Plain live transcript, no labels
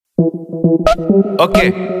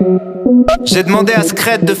Ok. J'ai demandé à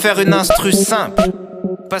Scred de faire une instru simple.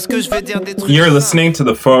 Parce que je vais dire des trucs. You're listening to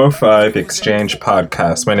the 405 Exchange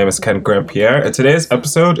podcast. My name is Grand-Pierre, and today's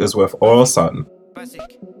episode is with Orelsan.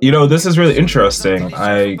 You know, this is really interesting.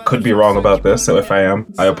 I could be wrong about this, so if I am,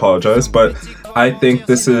 I apologize. But I think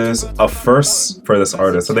this is a first for this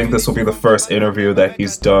artist. I think this will be the first interview that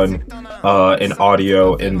he's done in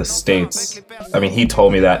audio in the States. I mean, he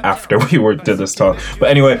told me that after we did this talk. But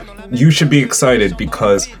anyway, you should be excited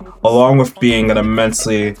because along with being an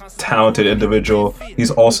immensely talented individual,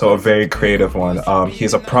 he's also a very creative one.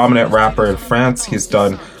 He's a prominent rapper in France. He's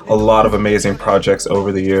done a lot of amazing projects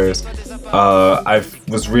over the years. I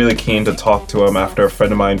was really keen to talk to him after a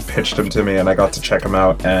friend of mine pitched him to me, and I got to check him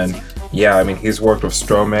out. And yeah, I mean, he's worked with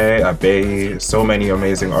Stromae, Abbey, so many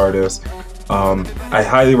amazing artists. I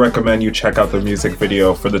highly recommend you check out the music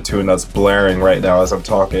video for the tune that's blaring right now as I'm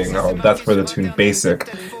talking. That's for the tune Basic.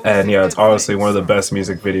 And yeah, it's honestly one of the best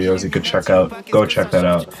music videos you could check out. Go check that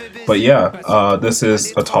out. But yeah, this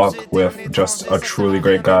is a talk with just a truly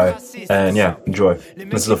great guy. And yeah, enjoy.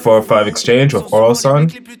 This is the 405 Exchange with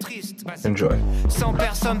Orelsan. Enjoy. 100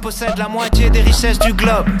 personnes possèdent la moitié des richesses du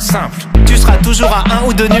globe. Simple. Tu seras toujours à un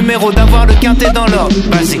ou deux numéros d'avoir le quintet dans l'ordre.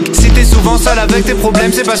 Basique. Si t'es souvent seul avec tes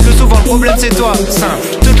problèmes, c'est parce que souvent le problème c'est toi.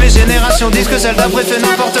 Simple. Toutes les générations disent que celle d'après fait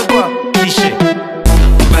n'importe quoi. Cliché.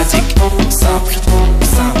 Basique. Simple.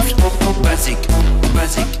 Simple. Basique.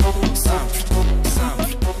 Basique. Simple.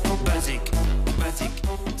 Simple. Basique. Basique.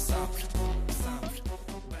 Simple.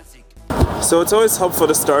 So it's always helpful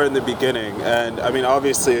to start in the beginning, and I mean,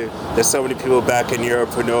 obviously there's so many people back in Europe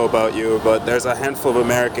who know about you, but there's a handful of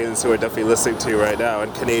Americans who are definitely listening to you right now,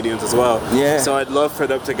 and Canadians as well. Yeah. So I'd love for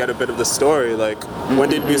them to get a bit of the story, like, when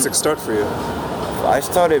did music start for you? I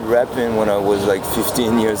started rapping when I was like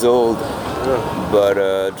 15 years old, but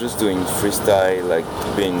just doing freestyle, like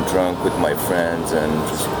being drunk with my friends and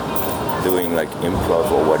just doing like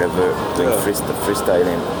improv or whatever, doing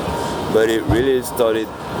freestyling. But it really started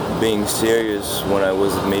being serious when I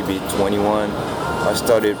was maybe 21. I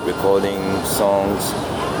started recording songs,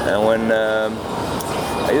 and when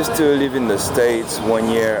I used to live in the States, 1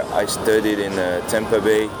 year I studied in Tampa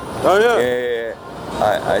Bay. Oh yeah? Yeah.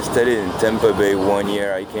 I studied in Tampa Bay 1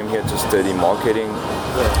 year. I came here to study marketing,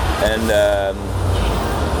 and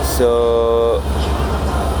so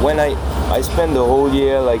when I spent the whole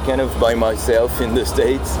year like kind of by myself in the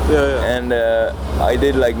States, and I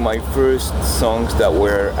did like my first songs that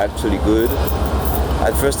were actually good.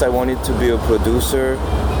 At first I wanted to be a producer.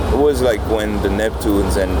 It was like when the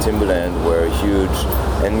Neptunes and Timbaland were huge,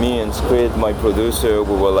 and me and Squid, my producer,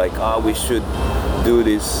 we were like, we should do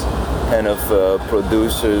this kind of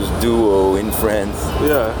producers duo in France.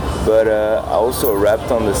 Yeah. But I also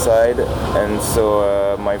rapped on the side, and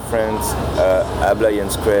so my friends Ablay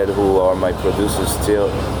and Scred, who are my producers still,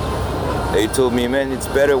 they told me, man, it's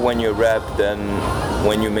better when you rap than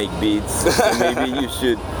when you make beats. So maybe you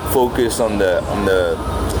should focus on the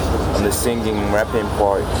singing, rapping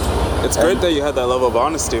part. It's great that you had that level of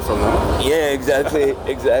honesty from them. Yeah, exactly.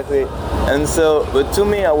 And so, but to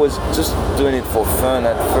me, I was just doing it for fun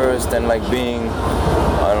at first, and like I'm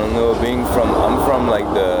from like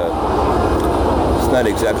it's not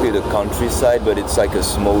exactly the countryside, but it's like a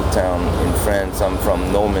small town in France. I'm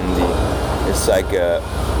from Normandy. It's like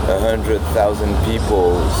 100,000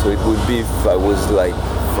 people, so it would be if I was like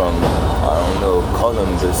from, I don't know,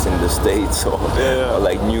 Columbus in the States, or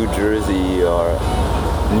like New Jersey or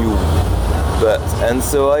and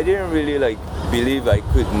so I didn't really like believe I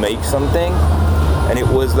could make something, and it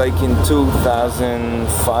was like in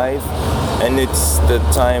 2005, and it's the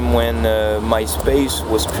time when MySpace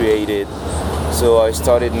was created, so I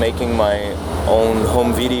started making my own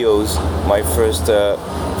home videos. My first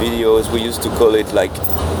videos, we used to call it like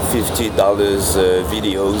 $50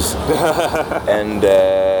 videos,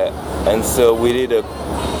 and so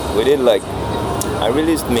I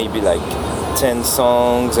released maybe like 10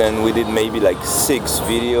 songs, and we did maybe like 6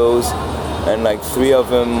 videos, and like 3 of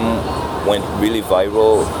them went really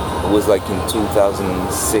viral. It was like in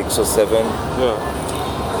 2006 or 7.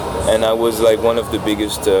 And I was like one of the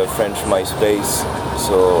biggest French MySpace,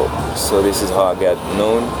 so this is how I got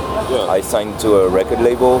known. I signed to a record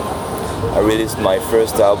label. I released my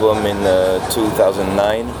first album in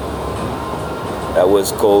 2009. That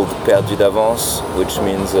was called Perdu d'avance, which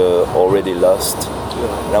means already lost.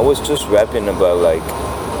 And I was just rapping about like,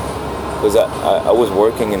 because I was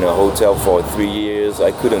working in a hotel for 3 years.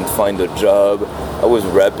 I couldn't find a job. I was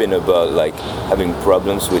rapping about like having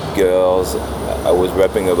problems with girls. I was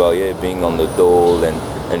rapping about being on the dole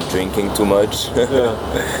and drinking too much.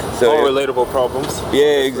 So all relatable problems.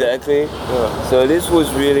 Yeah, exactly. Yeah. So this was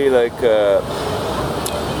really like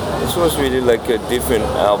a different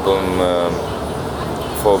album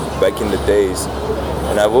for back in the days,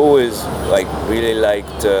 and I've always like really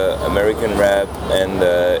liked American rap and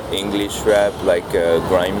English rap, like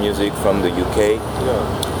grime music from the UK.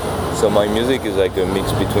 Yeah. So my music is like a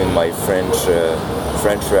mix between my French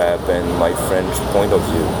rap and my French point of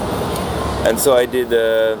view. And so I did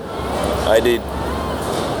the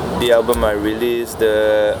album I released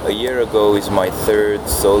a year ago is my third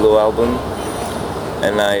solo album,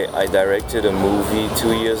 and I directed a movie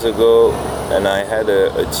 2 years ago, and I had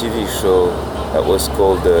a TV show that was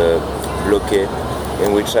called Bloqué,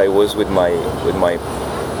 in which I was with my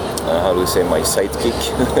how do we say, my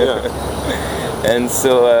sidekick. Yeah. And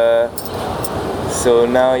so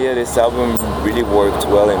now, yeah, this album really worked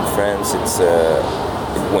well in France. It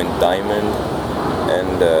went diamond,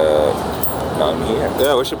 and now I'm here.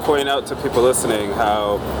 Yeah, we should point out to people listening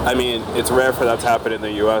how, I mean, it's rare for that to happen in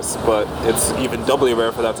the US, but it's even doubly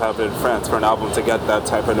rare for that to happen in France, for an album to get that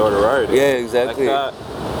type of notoriety. Yeah, exactly. Like that.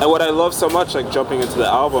 And what I love so much, like jumping into the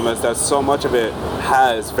album, is that so much of it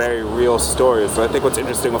has very real stories. So I think what's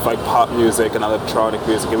interesting with like pop music and electronic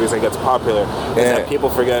music and music gets popular is that people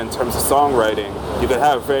forget in terms of songwriting, you could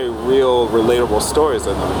have very real, relatable stories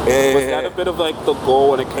in them. Was that a bit of like the goal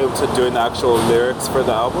when it came to doing the actual lyrics for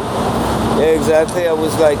the album? Yeah, exactly. I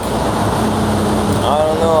was like, I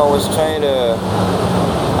don't know, I was trying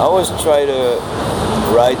to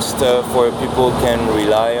write stuff where people can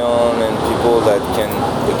rely on and people that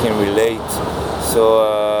they can relate. So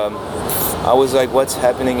I was like, what's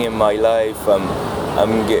happening in my life?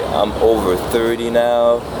 I'm over 30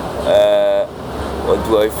 now. What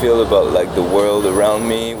do I feel about like the world around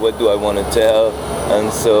me? What do I want to tell?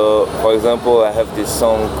 And so, for example, I have this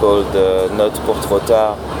song called Notes pour trop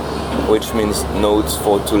tard, which means notes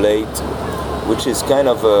for too late, which is kind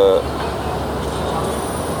of a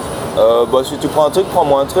si tu prends un truc,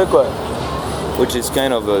 prends-moi un truc, ouais. Which is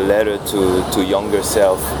kind of a letter to younger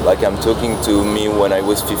self. Like I'm talking to me when I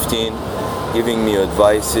was 15, giving me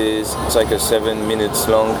advices. It's like a 7 minutes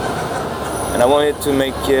long. And I wanted to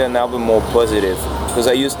make an album more positive, because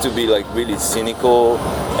I used to be like really cynical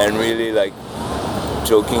and really like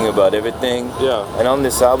joking about everything. Yeah. And on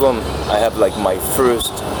this album, I have like my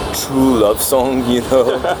first true love song, you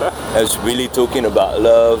know. That's really talking about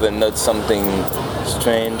love and not something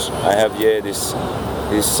strange. I have this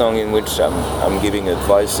song in which I'm giving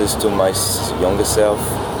advices to my younger self,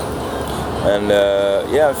 and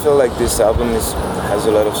I feel like this album has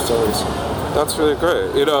a lot of stories. That's really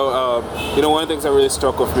great. You know, one of the things that really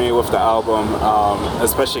struck with me with the album,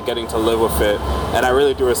 especially getting to live with it, and I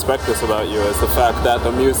really do respect this about you, is the fact that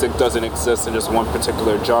the music doesn't exist in just one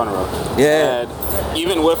particular genre. Yeah. And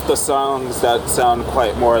even with the songs that sound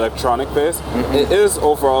quite more electronic based, it is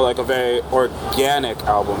overall like a very organic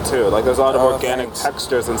album too. Like there's a lot of organic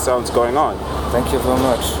textures and sounds going on. Thank you very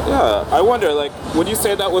much. Yeah. I wonder, like, would you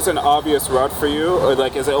say that was an obvious route for you, or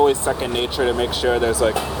like is it always second nature to make sure there's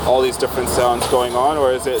like all these different sounds going on,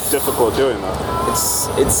 or is it difficult doing that?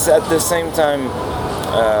 It's at the same time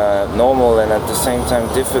normal and at the same time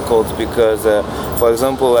difficult, because for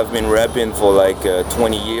example, I've been rapping for like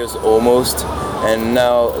 20 years almost, and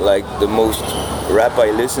now like the most rap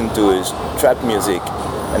I listen to is trap music,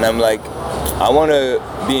 and I'm like, I want to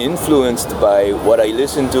be influenced by what I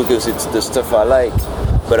listen to because it's the stuff I like,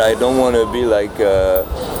 but I don't want to be like a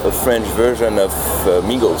French version of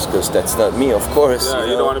Migos, because that's not me, of course. Yeah,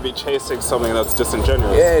 you don't want to be chasing something that's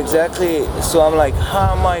disingenuous. Yeah, exactly. So I'm like,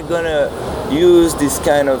 how am I gonna use this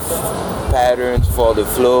kind of patterns for the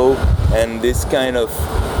flow, and this kind of,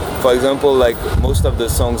 for example, like most of the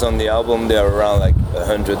songs on the album, they're around like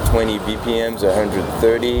 120 BPMs,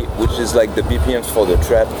 130, which is like the BPMs for the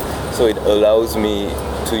trap. So it allows me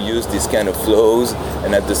to use this kind of flows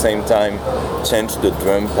and at the same time change the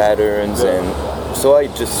drum patterns. And so I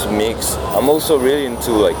just mix. I'm also really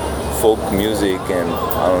into like folk music and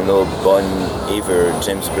I don't know, Bon Iver,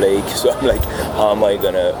 James Blake. So I'm like, how am I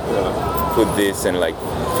gonna put this in like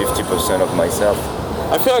 50% of myself?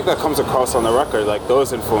 I feel like that comes across on the record, like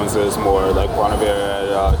those influences more, like Bon-Iver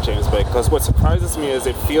and James Blake. Because what surprises me is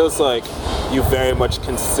it feels like you very much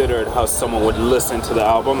considered how someone would listen to the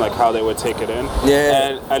album, like how they would take it in. Yeah.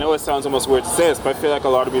 And I know it sounds almost weird to say this, but I feel like a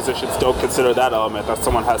lot of musicians don't consider that element, that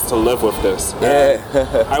someone has to live with this. Yeah.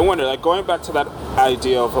 I wonder, like going back to that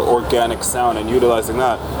idea of an organic sound and utilizing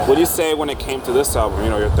that, what do you say when it came to this album, you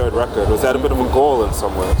know, your third record? Was that a bit of a goal in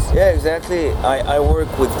some ways? Yeah, exactly. I work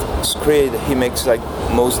with Scred. He makes like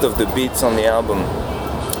most of the beats on the album.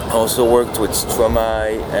 I also worked with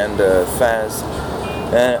Stromae and Faz,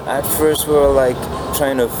 And at first we were like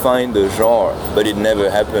trying to find the genre, but it never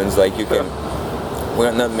happens. Like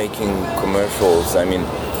we're not making commercials. I mean,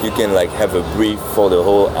 you can like have a brief for the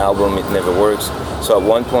whole album, it never works. So at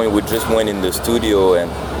one point we just went in the studio,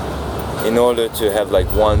 and in order to have like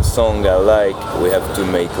one song I like, we have to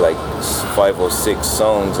make like 5 or 6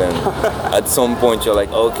 songs, and at some point you're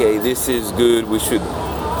like, okay, this is good, we should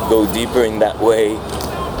go deeper in that way.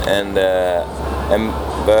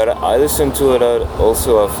 But I listen to a lot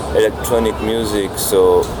also of electronic music,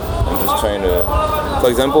 so I'm just trying to, for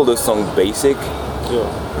example, the song Basic.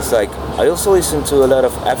 Yeah. It's like I also listen to a lot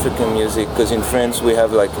of African music, because in France we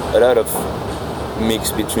have like a lot of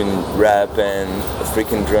mix between rap and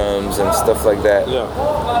African drums and stuff like that. Yeah.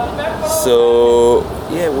 So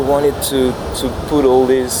yeah, we wanted to put all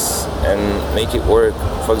this and make it work.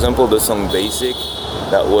 For example, the song Basic,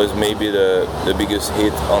 that was maybe the biggest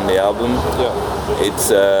hit on the album. Yeah.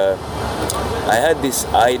 It's I had this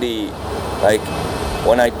idea, like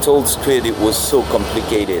when I told Squid it was so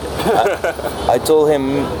complicated. I told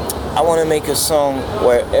him I want to make a song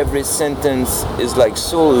where every sentence is like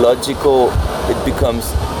so logical it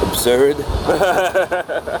becomes absurd.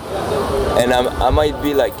 And I might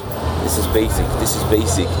be like, this is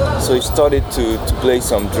basic. So he started to play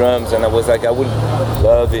some drums, and I was like, I would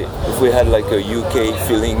love it if we had like a UK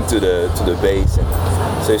feeling to the bass. And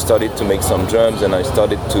so he started to make some drums, and I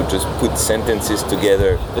started to just put sentences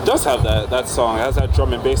together. It does have that song. It has that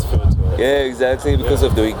drum and bass feel to it. Yeah, exactly, because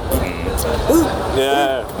of the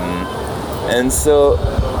yeah. And so,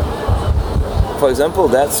 for example,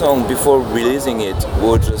 that song, before releasing it, we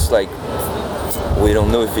were just like, we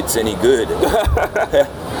don't know if it's any good.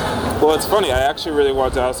 Well, it's funny. I actually really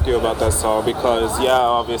wanted to ask you about that song because, yeah,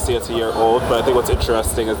 obviously it's a year old, but I think what's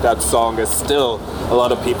interesting is that song is still a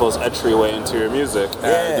lot of people's entryway into your music.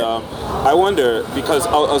 Yeah. And I wonder, because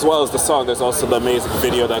as well as the song, there's also the amazing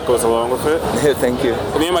video that goes along with it. Yeah, thank you.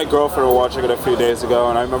 Me and my girlfriend were watching it a few days ago,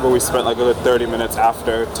 and I remember we spent like a good 30 minutes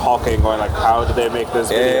after talking, going like, how did they make this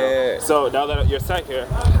video? Yeah. So now that you're sat here,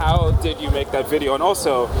 how did you make that video? And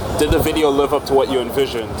also, did the video live up to what you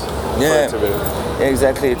envisioned for it to be? Yeah,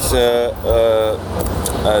 exactly. It's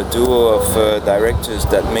a duo of directors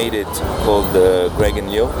that made it called Greg and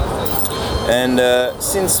Leo. And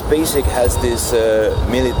since Basic has this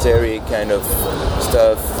military kind of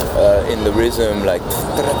stuff in the rhythm, like,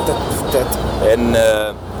 and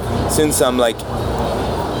since I'm like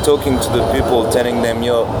talking to the people, telling them,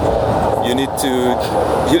 you need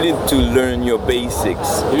to learn your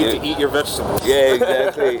basics. You need to eat your vegetables. Yeah,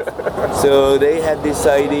 exactly. So they had this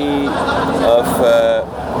idea of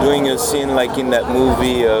doing a scene like in that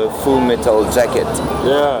movie, Full Metal Jacket.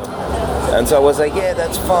 Yeah. And so I was like, yeah,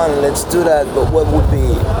 that's fun, let's do that. But what would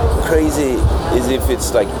be crazy is if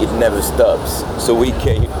it's like it never stops. So we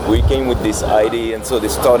came with this idea, and so they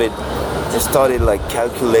started like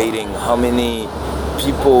calculating how many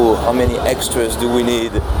people, how many extras do we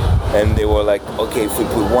need. And they were like, okay, if we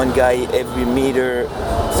put one guy every meter,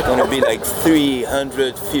 it's gonna be like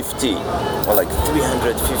 350. Or like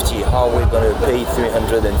 350, how are we gonna pay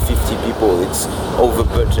 350 people? It's over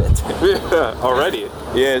budget. Yeah, already?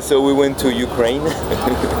 Yeah, so we went to Ukraine.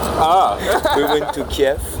 We went to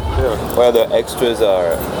Kiev, where the extras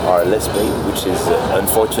are less paid, which is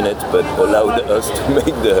unfortunate, but allowed us to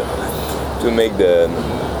make the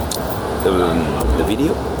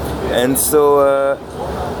video. And so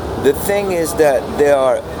the thing is that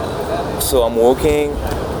so I'm working.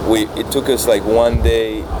 It took us like one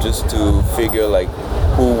day just to figure like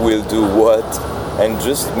who will do what, and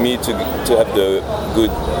just me to have the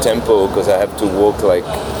good tempo, because I have to walk like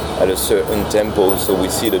at a certain tempo so we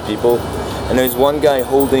see the people. And there's one guy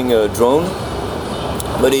holding a drone,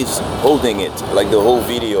 but he's holding it like the whole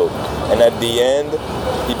video, and at the end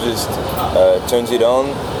he just turns it on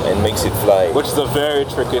and makes it fly. Which is a very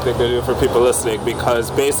tricky thing to do for people listening,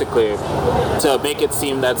 because basically to make it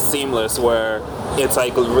seem that seamless where it's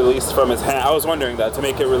like released from his hand. I was wondering that, to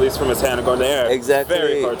make it release from his hand and go in the air. Exactly. It's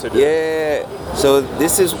very hard to do. Yeah. So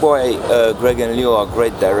this is why Greg and Leo are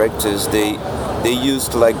great directors. They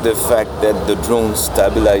used like the fact that the drone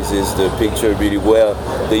stabilizes the picture really well.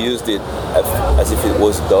 They used it as if it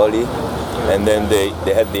was Dolly, and then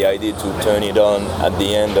they had the idea to turn it on at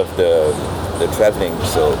the end of the traveling.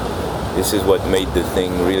 So this is what made the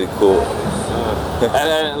thing really cool. And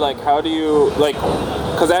then, like, how do you, like,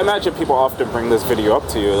 because I imagine people often bring this video up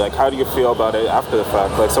to you, like, how do you feel about it after the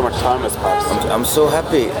fact? Like, so much time has passed. I'm so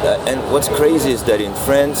happy. And what's crazy is that in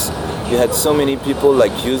France, you had so many people,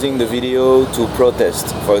 like, using the video to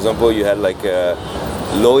protest. For example, you had, like,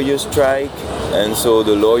 lawyer strike, and so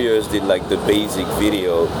the lawyers did like the basic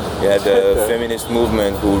video. You had the feminist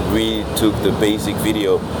movement who retook the basic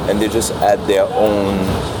video, and they just add their own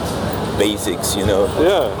basics, you know.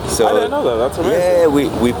 Yeah. So I didn't know that. That's amazing. yeah,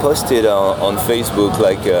 we posted on Facebook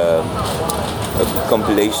like a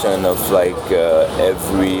compilation of like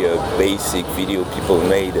every basic video people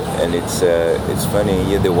made, and it's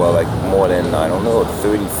funny. Yeah, there were like more than, I don't know,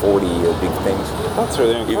 30, 40 big things. That's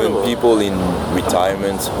really incredible. Even people in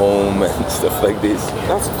retirements home and stuff like this.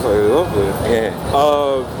 That's really lovely.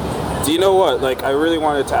 Yeah. Do you know what? Like, I really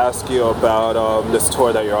wanted to ask you about this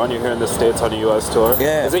tour that you're on. You're here in the States on a U.S. tour.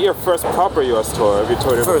 Yeah. Is it your first proper U.S. tour? Have you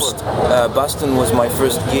toured it First, before? Boston was my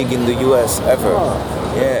first gig in the U.S. ever.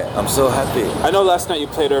 Oh. Yeah, I'm so happy. I know last night you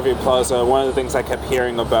played Irving Plaza. One of the things I kept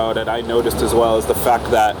hearing about, and I noticed as well, is the fact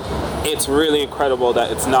that it's really incredible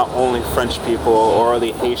that it's not only French people or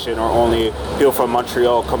only Haitian or only people from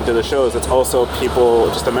Montreal come to the shows. It's also people,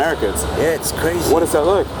 just Americans. Yeah, it's crazy. What is that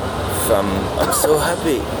like? I'm so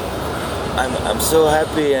happy. I'm so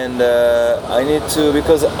happy, and I need to,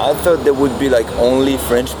 because I thought there would be like only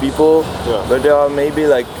French people, but there are maybe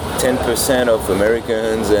like 10% of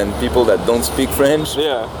Americans and people that don't speak French.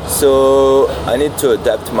 Yeah. So I need to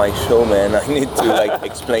adapt my show, man. I need to like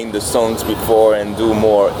explain the songs before and do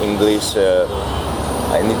more English.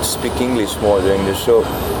 I need to speak English more during the show.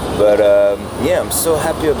 But yeah, I'm so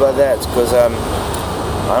happy about that because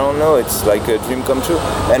I don't know, it's like a dream come true.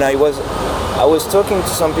 And I was talking to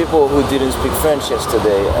some people who didn't speak French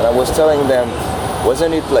yesterday, and I was telling them,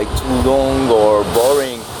 wasn't it like too long or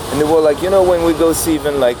boring? And they were like, you know, when we go see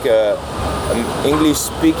even like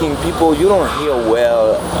English-speaking people, you don't hear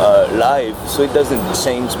well live, so it doesn't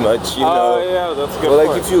change much, you know. Oh yeah, that's a good But point.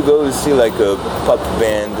 like if you go to see like a pop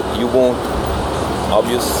band, you won't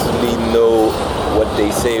obviously know what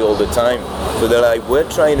they say all the time. So they're like, we're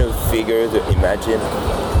trying to imagine.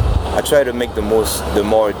 I try to make the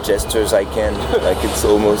more gestures I can. Like it's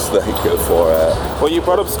almost like for. Well, you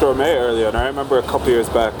brought up Stormé earlier, and I remember a couple years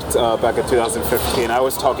back in 2015, I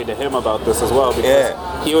was talking to him about this as well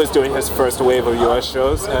because he was doing his first wave of U.S.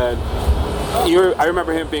 shows, and I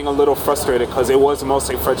remember him being a little frustrated because it was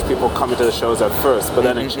mostly French people coming to the shows at first, but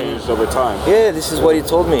then it changed over time. Yeah, this is what he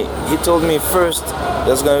told me. He told me first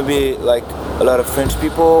there's gonna be like a lot of French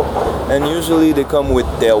people, and usually they come with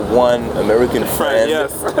their one American friend.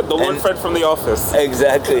 Yes, the one friend from the office.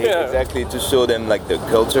 Exactly, exactly, to show them like the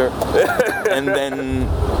culture. and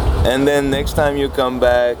then next time you come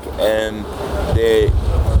back and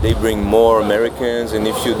they bring more Americans, and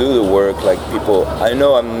if you do the work, like people, I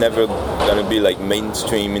know I'm never gonna be like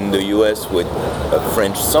mainstream in the US with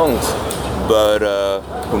French songs, but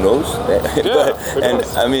who knows?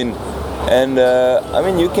 I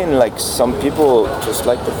mean, you can, like, some people just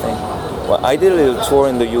like the thing. Well, I did a little tour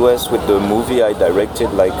in the US with the movie I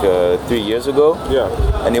directed like 3 years ago. Yeah.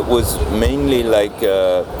 And it was mainly like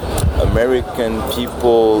American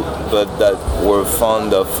people, but that were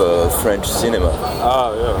fond of French cinema.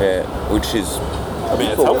 Ah, yeah. Yeah, which is. I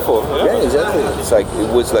mean, it's helpful. Yeah, exactly. It's like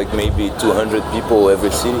it was like maybe 200 people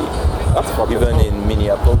every city. That's fucking even cool. In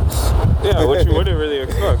Minneapolis. Yeah, which you wouldn't really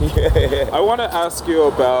expect. Yeah. I want to ask you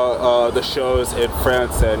about the shows in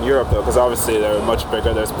France and Europe, though, because obviously they're much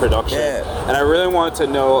bigger. There's production, and I really want to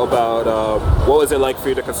know about what was it like for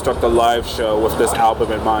you to construct a live show with this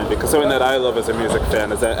album in mind? Because something that I love as a music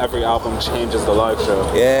fan is that every album changes the live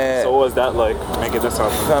show. Yeah. So what was that like making this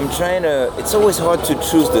album? I'm trying to. It's always hard to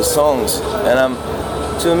choose the songs, and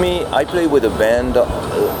to me, I play with a band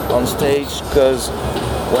on stage because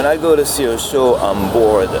when I go to see a show, I'm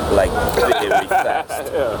bored like very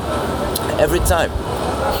fast. Every time.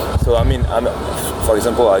 So I mean, for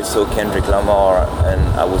example, I saw Kendrick Lamar and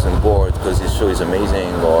I wasn't bored because his show is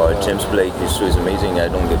amazing, or James Blake, his show is amazing. I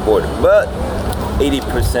don't get bored, but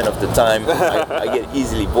 80% of the time I get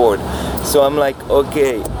easily bored. So I'm like,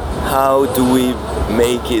 okay, how do we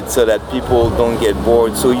make it so that people don't get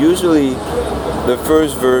bored? So usually the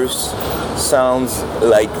first verse sounds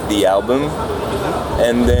like the album,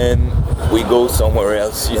 and then we go somewhere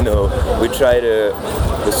else, you know. We try to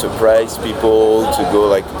surprise people, to go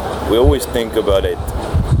like, we always think about it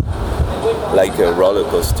like a roller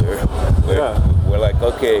coaster. We're like,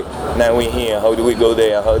 okay, now we're here, how do we go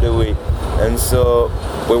there, and so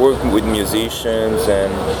we're working with musicians,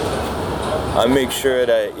 and I make sure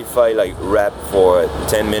that if I like rap for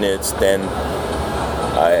 10 minutes, then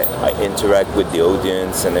I interact with the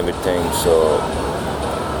audience and everything. So,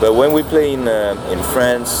 but when we play in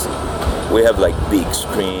France, we have like big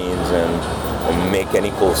screens and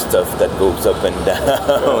mechanical stuff that goes up and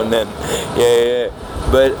down, and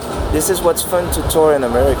But this is what's fun to tour in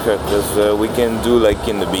America, because we can do like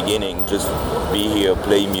in the beginning, just be here,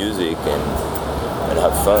 play music, and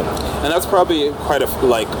have fun. And that's probably quite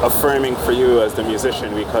affirming for you as the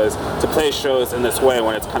musician, because to play shows in this way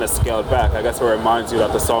when it's kind of scaled back, I guess it reminds you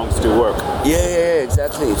that the songs do work. Yeah,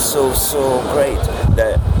 exactly. It's so great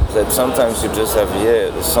that sometimes you just have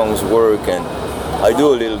the songs work, and I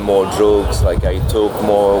do a little more jokes, like I talk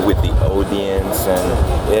more with the audience,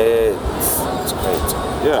 and it's great.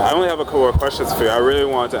 Yeah, I only have a couple of questions for you. I really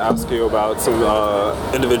wanted to ask you about some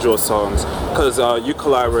individual songs, because you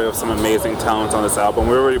collaborate with some amazing talent on this album.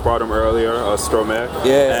 We already brought him earlier, Stromae,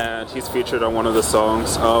 and he's featured on one of the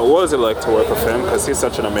songs. What is it like to work with him? Because he's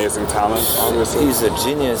such an amazing talent, obviously. He's a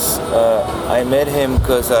genius. I met him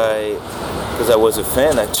because I was a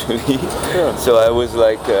fan, actually. Yeah. So I was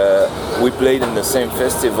like, we played in the same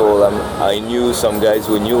festival. I knew some guys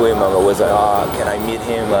who knew him. I was like, can I meet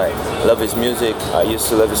him? I love his music. I used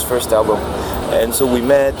to love his first album. And so we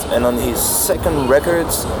met, and on his second record,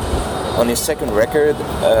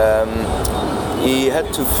 he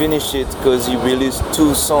had to finish it because he released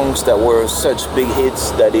 2 songs that were such big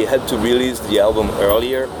hits that he had to release the album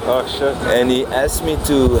earlier. Oh shit. And he asked me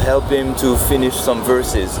to help him to finish some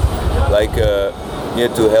verses, like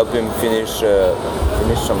to help him finish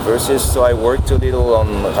some verses. So I worked a little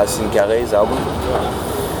on Racine Carré's album.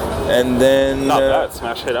 And then not bad,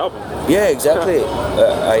 smash hit album. Yeah, exactly.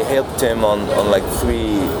 I helped him on like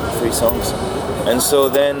three songs. And so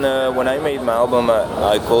then when I made my album,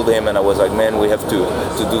 I called him and I was like, man, we have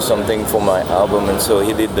to do something for my album. And so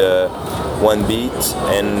he did one beat,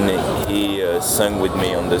 and he sang with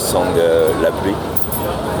me on the song La Pluie.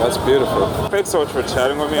 That's beautiful. Thanks so much for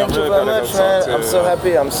chatting with me. Thank you very much, man. I'm so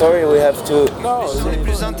happy. I'm sorry we have to... Les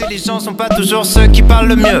plus intelligents sont pas toujours ceux qui parlent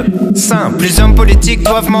le mieux. Simple, les hommes politiques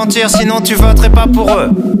doivent mentir, sinon tu voterais pas pour eux.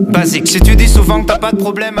 Basique, si tu dis souvent que t'as pas de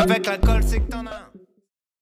problème avec l'alcool, c'est que t'en as un.